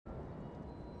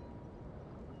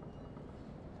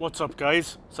What's up,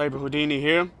 guys? CyberHoudini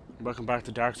here. Welcome back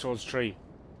to Dark Souls 3.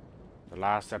 The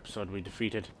last episode we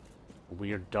defeated a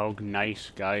weird dog knight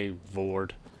guy,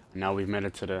 Vordt, and now we've made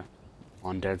it to the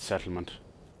Undead Settlement.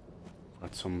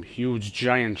 Got some huge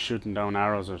giant shooting down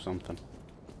arrows or something.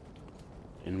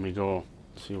 In we go.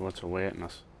 See what's awaiting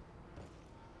us.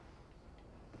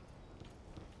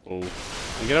 Oh,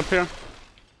 can I get up here?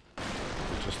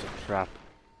 It's just a trap.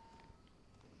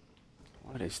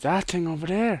 What is that thing over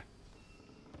there?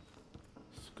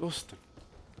 Disgusting.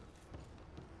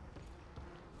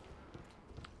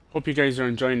 Hope you guys are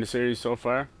enjoying the series so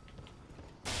far.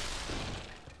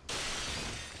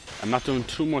 I'm not doing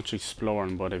too much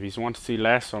exploring, but if you want to see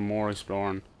less or more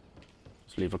exploring,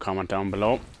 just leave a comment down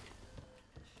below.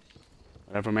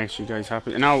 Whatever makes you guys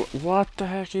happy. Now, what the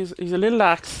heck is... He's a little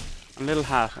axe, a little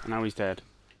hat, and now he's dead.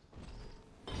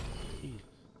 Jeez.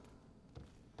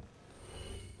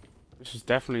 This is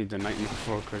definitely the Nightmare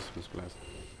Before Christmas place.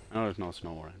 I know there's no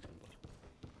snow or anything, but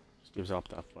just gives off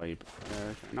that vibe.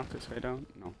 Can I knock this guy down?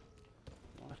 No.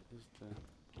 What is the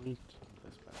point of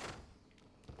this place?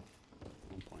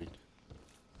 No point.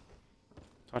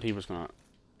 Thought he was gonna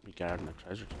be guarding a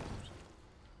treasure chest or something.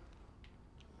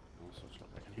 No such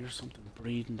luck. I can hear something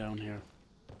breathing down here.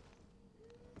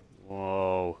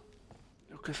 Whoa.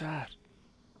 Look at that.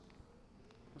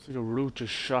 Looks like a root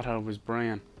just shot out of his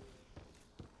brain.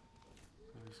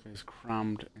 This guy's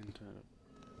crammed into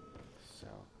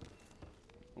cell.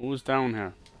 Who's down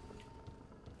here?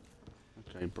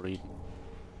 Okay, breathing.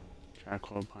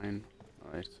 Charcoal pine.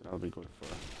 Alright, so that'll be good for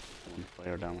one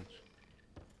fire damage.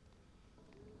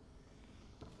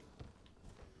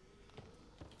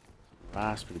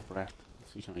 Raspberry breath.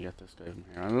 Let's see, can I get this guy from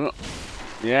here?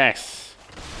 Yes!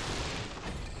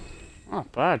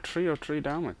 Not bad, 303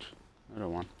 damage. Another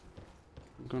one.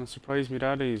 You're gonna surprise me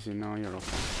that easy? No, you're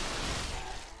okay.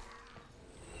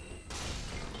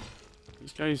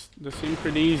 These guys, they seem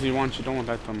pretty easy once you don't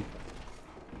let them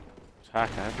attack.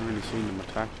 I haven't really seen them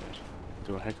attack yet.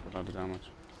 Do a heck of a lot of damage.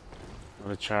 A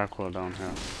lot of charcoal down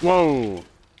here. Whoa!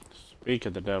 Speak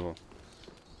of the devil.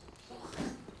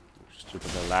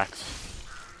 Stupid little axe.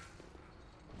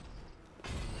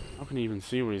 How can he even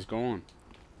see where he's going?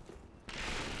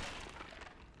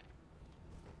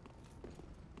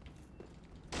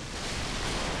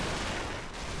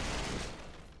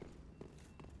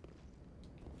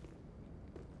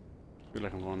 I feel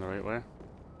like I'm going the right way.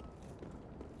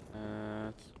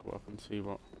 Let's go up and see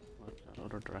what that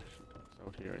other direction takes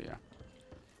out here. Yeah,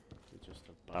 it's just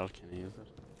a balcony, is it?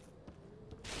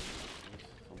 There's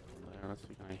something there. Let's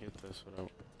see, can I hit this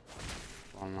without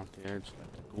falling off the edge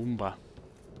like the Goomba?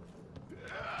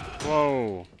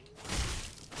 Whoa!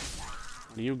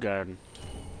 What are you guarding?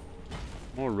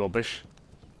 More rubbish.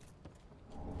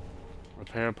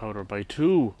 Repair powder by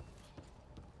 2.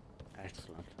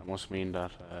 Excellent. That must mean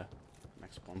that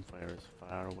next bonfire is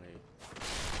far away.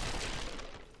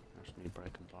 There's me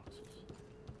breaking boxes.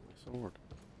 My sword.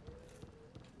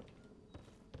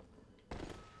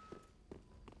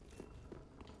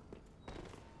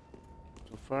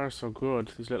 So far so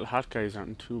good. These little hat guys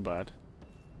aren't too bad.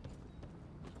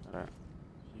 Gotta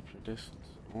keep your distance.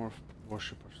 More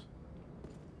worshippers.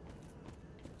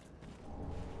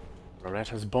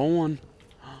 Loretta's bone.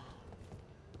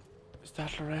 Is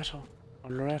that Loretta? Or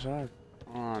Loretta?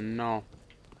 Oh no.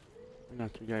 I'm gonna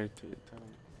have to get to tell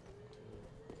him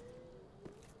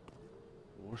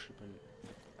to worship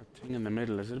a thing in the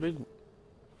middle. Is it a big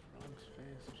frog's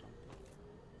face or something?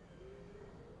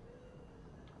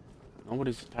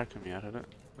 Nobody's attacking me at it.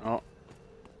 Oh. What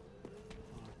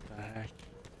the heck?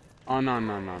 Oh no.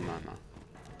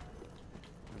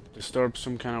 I've disturbed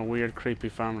some kind of weird creepy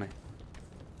family.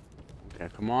 Okay,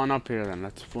 come on up here then.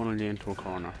 Let's funnel you into a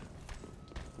corner.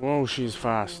 Whoa, she's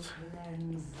fast.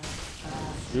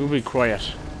 You be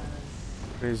quiet.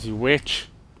 Crazy witch.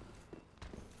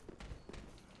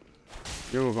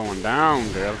 You're going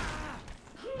down, girl.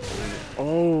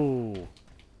 Oh.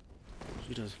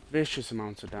 She does vicious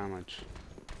amounts of damage.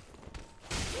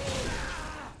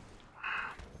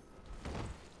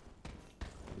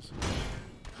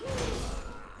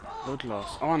 Blood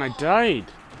loss. Oh, and I died.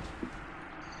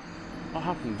 What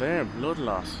happened there? Blood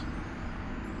loss.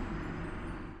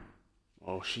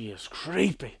 Oh, she is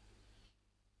creepy.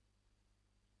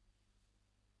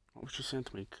 What was she saying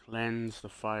to me? Cleanse the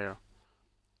fire.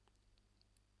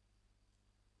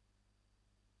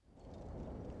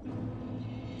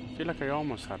 I feel like I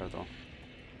almost had it though.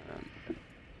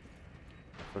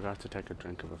 Forgot to take a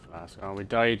drink of a flask. Oh, we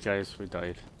died, guys. We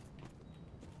died.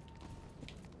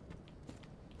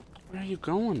 Where are you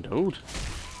going, dude?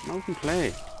 No one can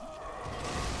play.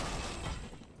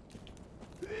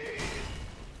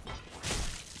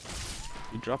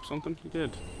 drop something? He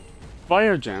did.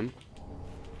 Fire gem.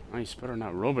 Nice, better than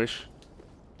that rubbish.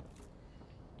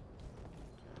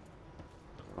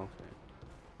 Okay.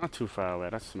 Not too far away,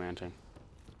 that's the main thing.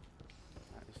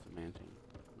 That is the main thing.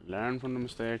 Learn from the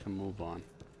mistake and move on.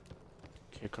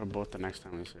 Kick her butt the next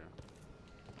time we see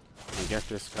her. And get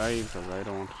this guy because I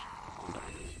don't want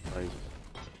any surprises.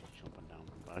 Jumping down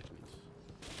from balconies.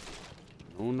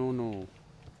 No, no, no.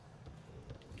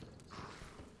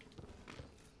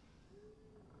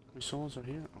 My souls are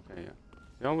here? Okay, yeah.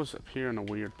 They always appear in a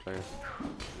weird place.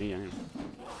 Me, anyway.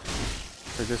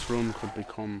 So this room could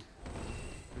become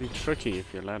pretty tricky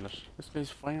if you let it. This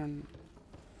guy's firing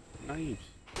knives.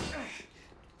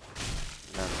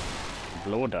 Yeah, a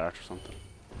blow dart or something.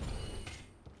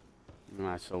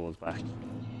 My soul's back.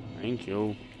 Thank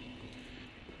you.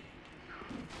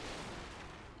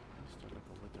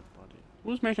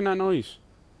 Who's making that noise?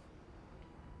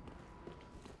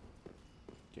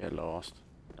 Get lost.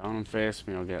 Down and face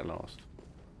me or get lost.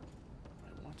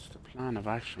 Right, what's the plan of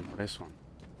action for this one?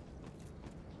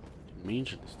 Didn't mean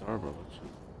to disturb her, but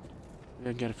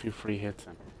we'll get a few free hits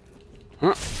in.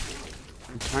 Huh?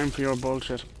 Time for your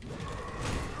bullshit.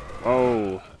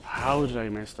 Oh, how did I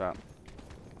miss that?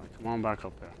 Right, come on back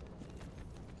up there.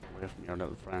 Away from your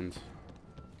little friends.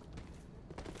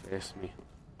 Face me.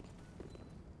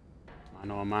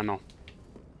 Mano a mano.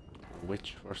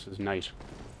 Witch versus knight.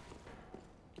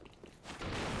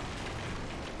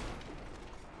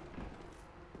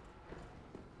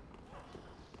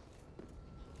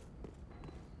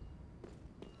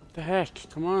 What the heck?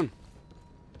 Come on.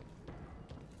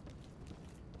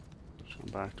 Let's go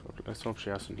back to it. Let's hope she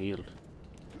hasn't healed.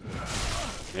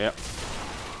 Yep.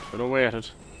 Should have waited.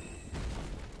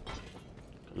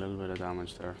 A little bit of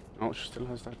damage there. Oh, she still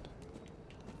has that.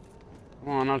 Come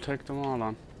on, I'll take them all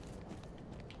on.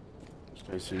 This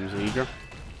guy seems eager.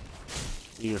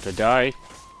 Eager to die.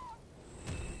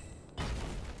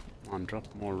 Come on, drop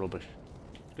more rubbish.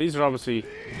 These are obviously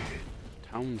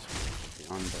towns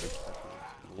beyond Undead.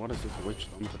 What is this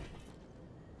witch done to them?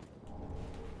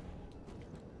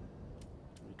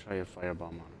 Let me try a firebomb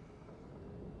on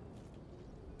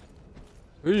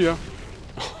her. Yeah.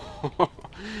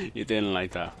 You didn't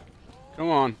like that. Come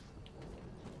on.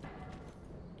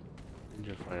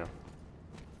 Ninja fire.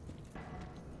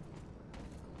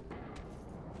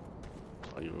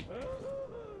 Oh, you.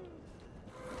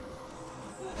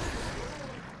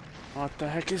 What the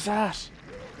heck is that?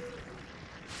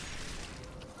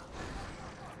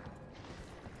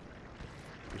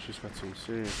 She's got some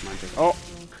serious magic. Oh!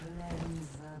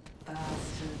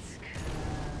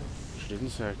 She didn't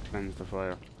say cleanse the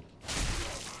fire.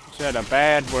 She said a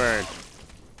bad word.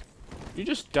 You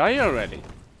just die already.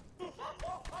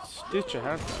 Stitch your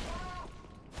heart out.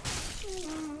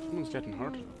 Someone's getting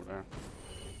hurt over there.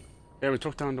 Yeah, we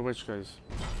took down the witch, guys.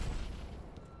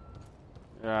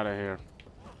 Get out of here.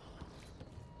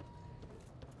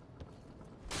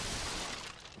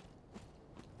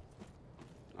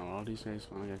 All these guys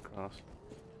want to get across.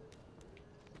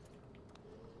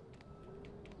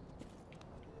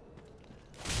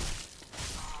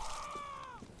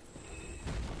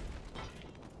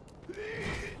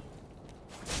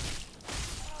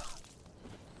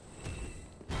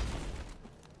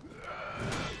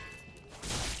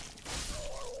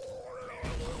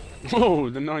 Oh,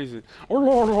 the noises. Oh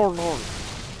lord, oh lord.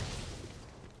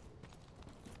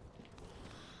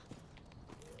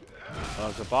 Oh,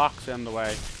 there's a box in the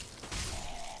way.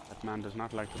 That man does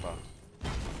not like the box.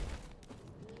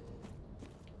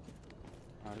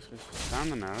 Oh, this guy's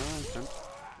standing there.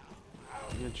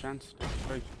 Give me a chance to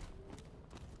strike.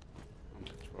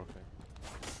 Okay.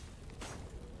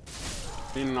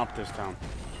 Cleaning up this town.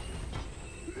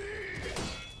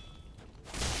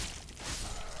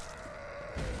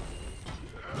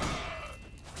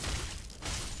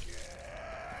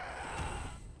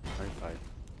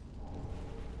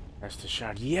 That's the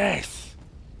shot. Yes!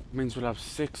 Means we'll have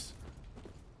 6.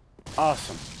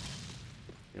 Awesome.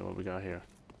 Yeah, what we got here?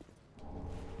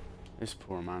 This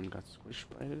poor man got squished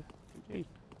by the gate.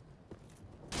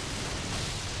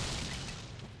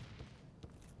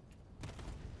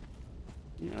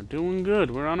 Yeah, doing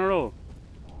good. We're on a roll.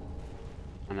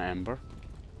 An ember.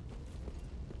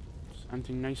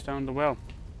 Something nice down the well.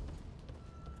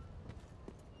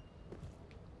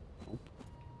 Nope.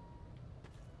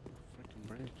 Freaking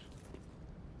bridge.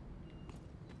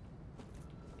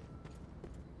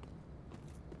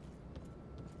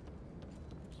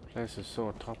 This place is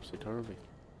so topsy-turvy.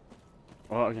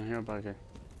 Oh, I can hear a bad guy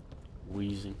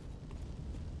wheezing.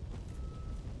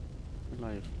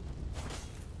 Alive.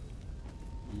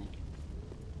 Mm.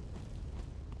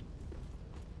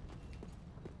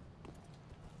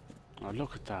 Oh,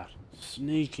 look at that.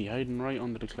 Sneaky, hiding right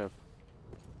under the cliff.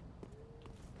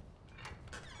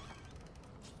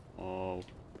 Oh.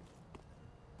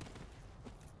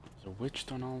 Has a witch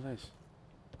done all this?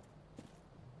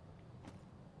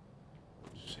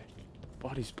 Sick.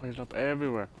 Bodies piled up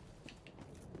everywhere.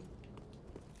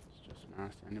 It's just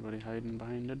nasty. Anybody hiding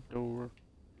behind the door?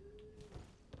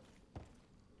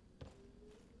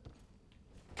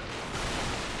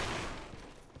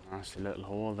 Nasty little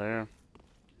hole there.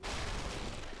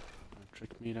 Don't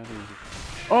trick me that easy.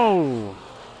 Oh!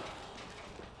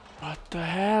 What the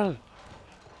hell?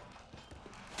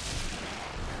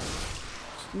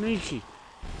 Sneaky.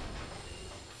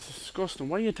 It's disgusting.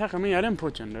 Why are you attacking me? I didn't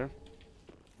put you in there.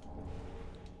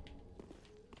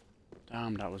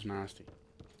 Damn, that was nasty.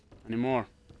 Any more?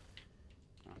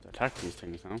 I have to attack these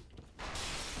things now.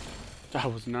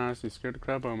 That was nasty. Scared the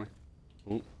crap out of me.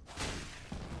 Oh.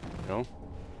 There we go.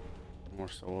 More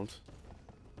souls.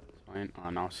 Fine. Oh,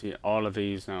 now see all of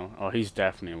these now. Oh, he's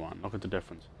definitely one. Look at the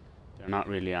difference. They're not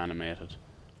really animated.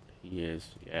 He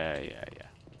is. Yeah.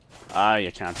 Ah,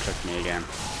 you can't trick me again.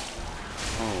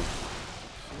 Oh.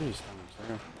 Jeez, that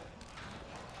there.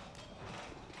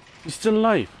 He's still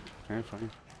alive. Okay, fine.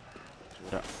 Do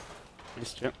that.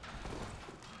 Missed you.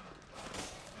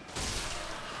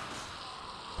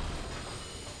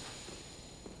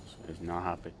 So he's not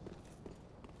happy.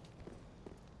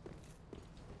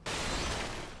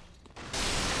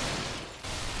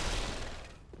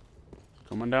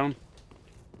 Coming down.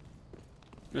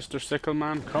 Mr.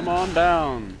 Sickleman, come on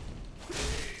down.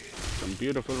 Some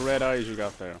beautiful red eyes you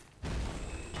got there.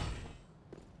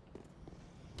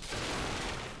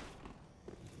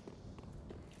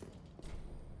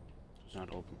 It's not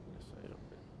open on this side up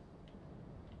there.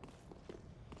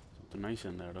 Something nice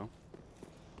in there though.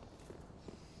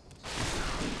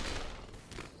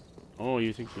 Oh,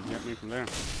 you think you can get me from there?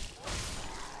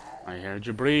 I heard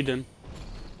you breathing.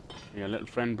 Your little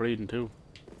friend breathing too.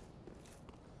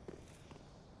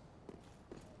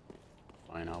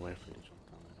 Fine, I'll wait for you to jump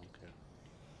down, I don't care.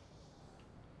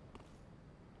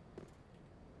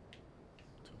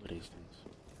 Two of these things.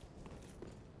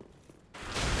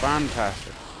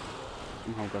 Fantastic.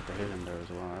 Somehow got the hit in there as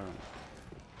well, I don't know.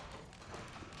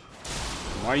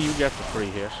 Why you get the free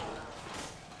hit?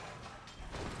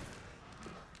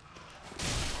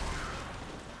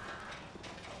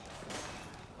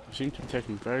 You seem to be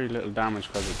taking very little damage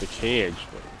because of the cage,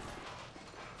 but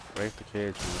break the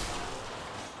cage now.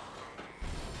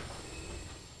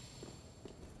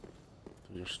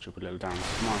 Your stupid little dance.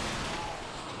 Come on.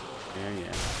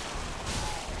 Yeah.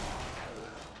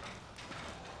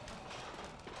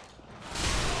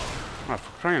 Oh,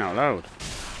 for crying out loud.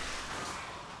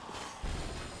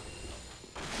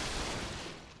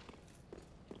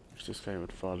 Wish this guy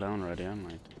would fall down already, I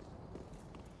might.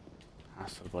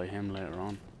 Hassled by him later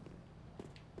on.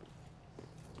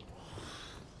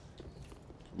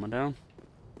 Coming down?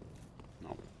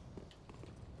 No.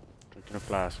 Drinking a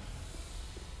flask.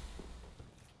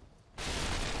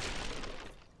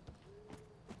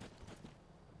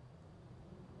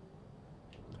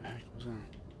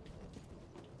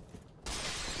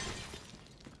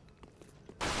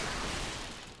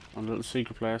 One little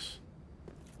secret place.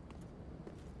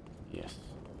 Yes.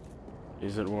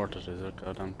 Is it worth it? Is it a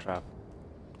goddamn trap?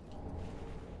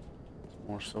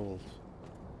 More souls.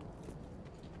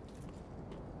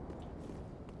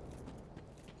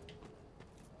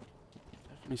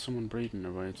 Definitely someone breathing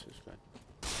nearby. It's this guy.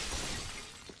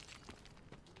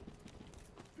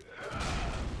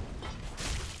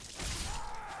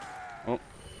 Oh.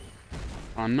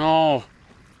 Oh no!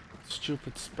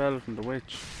 Stupid spell from the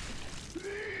witch.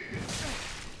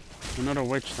 Another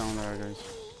witch down there, guys.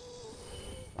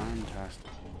 Fantastic.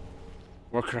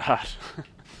 Work rat.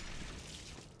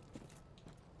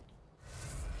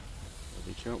 If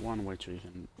you kill one witch, you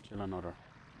can kill another.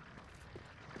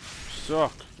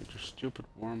 Suck with your stupid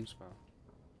worm spell.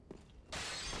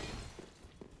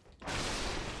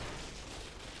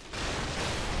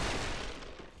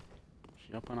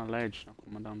 She up on a ledge, not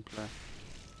coming down play.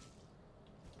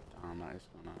 Damn, that is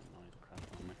gonna annoy the crap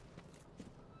out of me.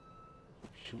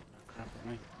 Shooting that crap at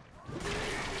me.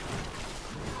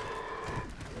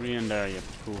 Hurry in there, you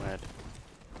poo head.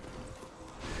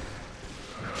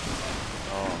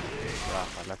 Oh, crap,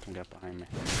 I let them get behind me.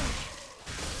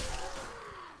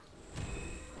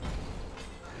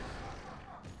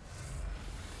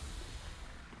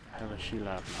 The hell is she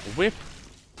laughing at? Whip!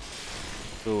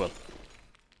 Cool. Got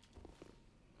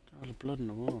all the blood in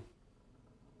the wall.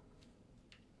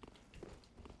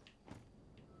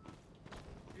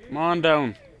 Come on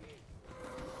down.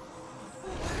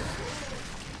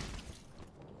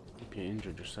 Hope you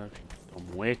injured yourself, you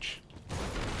dumb witch.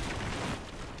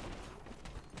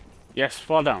 Yes,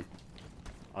 fall down.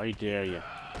 I dare you.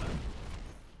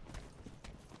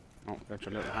 Oh, get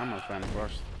your little hammer friend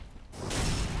first.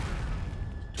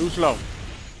 Too slow.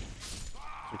 So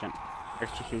we can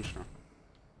executioner.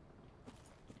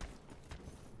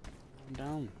 Calm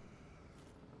down.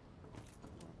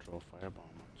 Don't throw a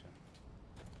firebomb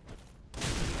at you.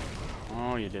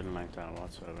 Oh, you didn't like that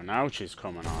whatsoever. Now she's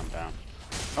coming on down.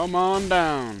 Come on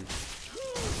down.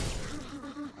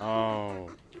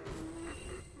 Oh.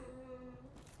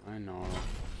 I know.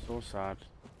 So sad.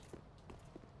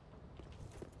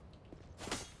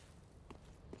 It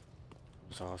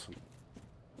was awesome.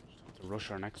 Just have to rush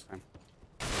her next time.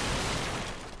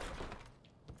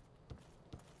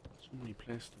 So many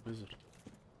places to visit.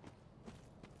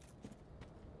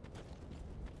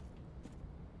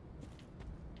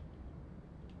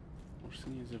 Worst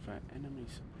thing is if an enemy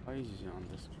surprises you on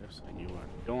this cliffside, you are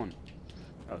done.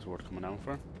 That was worth coming down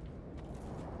for.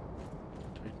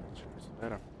 Titan sure is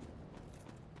better.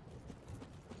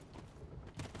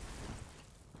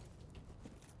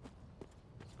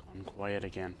 Quiet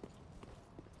again.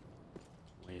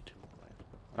 Way too quiet.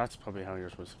 That's probably how you're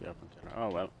supposed to be up and kill her. Oh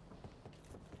well.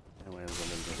 That way it was a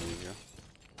little bit easier.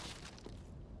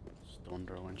 Stunned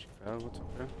her when she fell. What's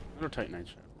up there? Another Titanite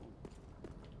shard.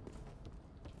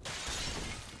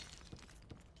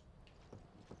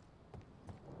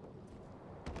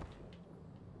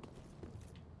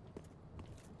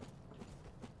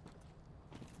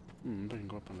 I can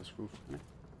go up on this roof, can I?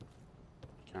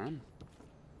 Can.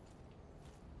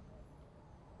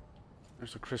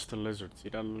 There's a crystal lizard. See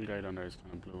that little guy down there is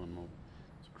kind of blue and mauve.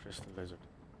 It's a crystal lizard.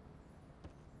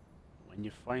 When you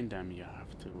find them, you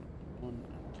have to run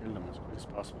and kill them as quick as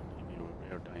possible and give you a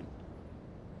rare diamond.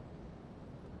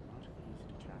 Not easy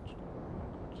to catch.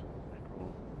 Good.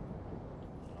 Micro.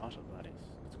 A lot of bodies.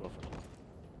 Let's go for it.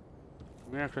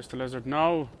 Come here, crystal lizard.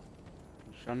 No!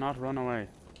 You shall not run away.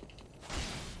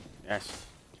 Yes.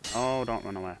 Oh, don't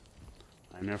run away.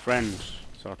 I'm your friend,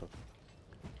 sort of.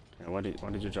 Okay,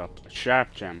 what did you drop? A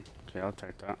sharp gem. Okay, I'll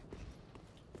take that.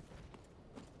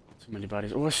 So many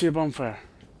bodies. Oh, I see a bonfire.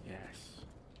 Yes.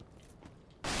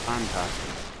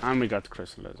 Fantastic. And we got the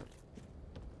crystal lizard.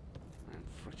 I'm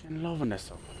freaking loving this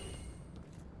stuff.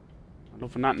 I'm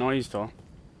loving that noise though.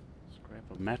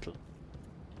 Scrape of metal.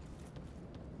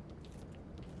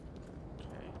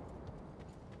 Okay.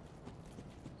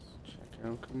 Let's check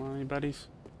out. Come on, any buddies?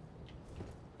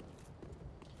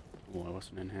 Oh, I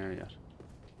wasn't in here yet.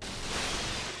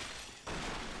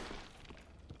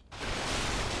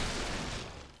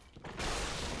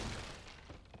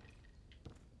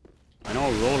 I know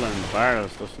rolling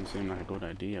barrels doesn't seem like a good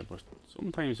idea, but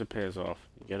sometimes it pays off.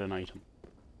 You get an item.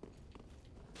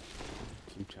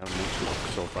 Seem to have much luck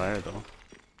so far though.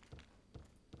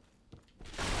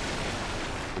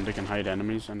 And they can hide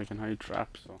enemies and they can hide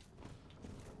traps, so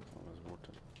it's always worth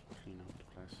it. Clean out the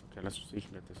place. Okay, let's see if we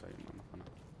can get this item. I'm not gonna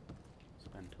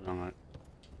spend too long on it.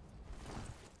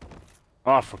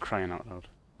 Oh, for crying out loud.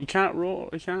 You can't roll,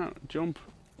 you can't jump.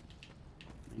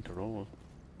 I need to roll.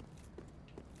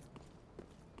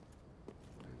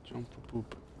 Jump or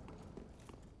poop.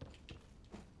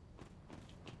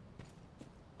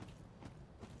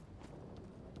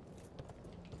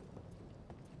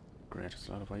 Great, there's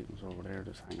a lot of items over there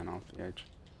just hanging off the edge.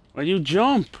 Well, you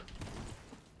jump!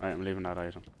 Right, I'm leaving that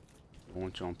item. You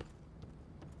won't jump.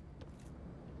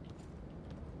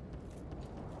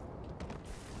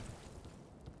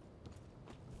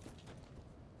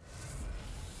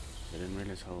 I didn't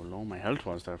realize how low my health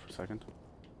was there for a second.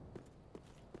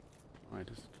 Right,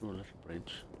 this is a cool little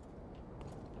bridge.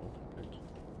 Open bridge.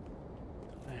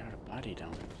 I heard a body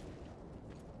down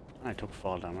there. I took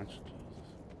fall damage.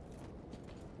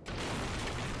 Jesus.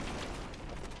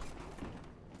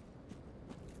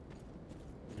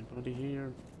 Anybody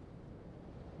here?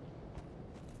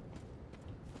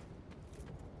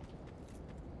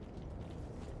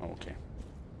 Oh, okay.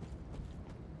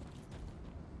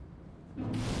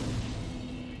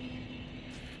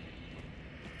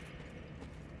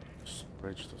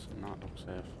 Bridge does not look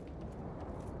safe.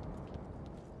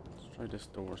 Let's try this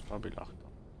door, it's probably locked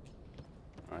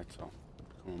up. Alright, so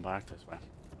coming back this way.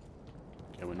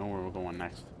 Okay, we know where we're going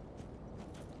next.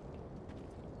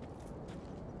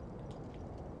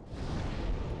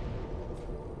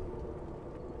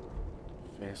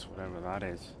 Face whatever that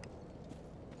is.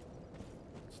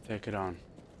 Let's take it on.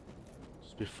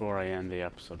 Just before I end the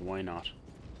episode, why not?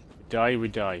 We die, we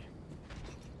die.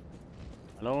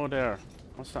 Hello there.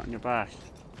 What's that on your back?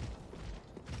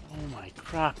 Oh my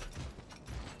crap.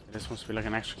 This must be like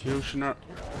an executioner.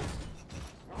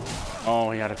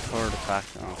 Oh, he had a third attack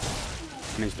now.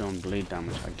 And he's doing bleed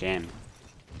damage again.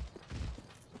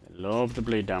 Love the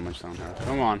bleed damage down here.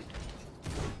 Come on.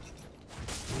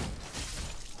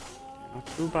 Not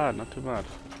too bad, not too bad.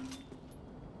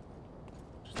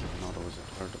 Just didn't know there was a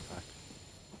third attack.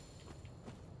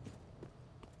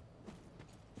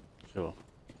 Cool.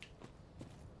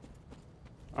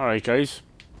 Alright guys.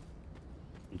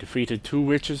 We defeated 2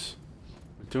 witches.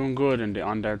 We're doing good in the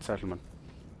Undead Settlement.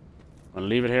 I'll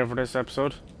leave it here for this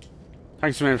episode.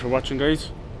 Thanks a million for watching guys.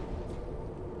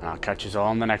 I'll catch you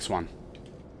all in the next one.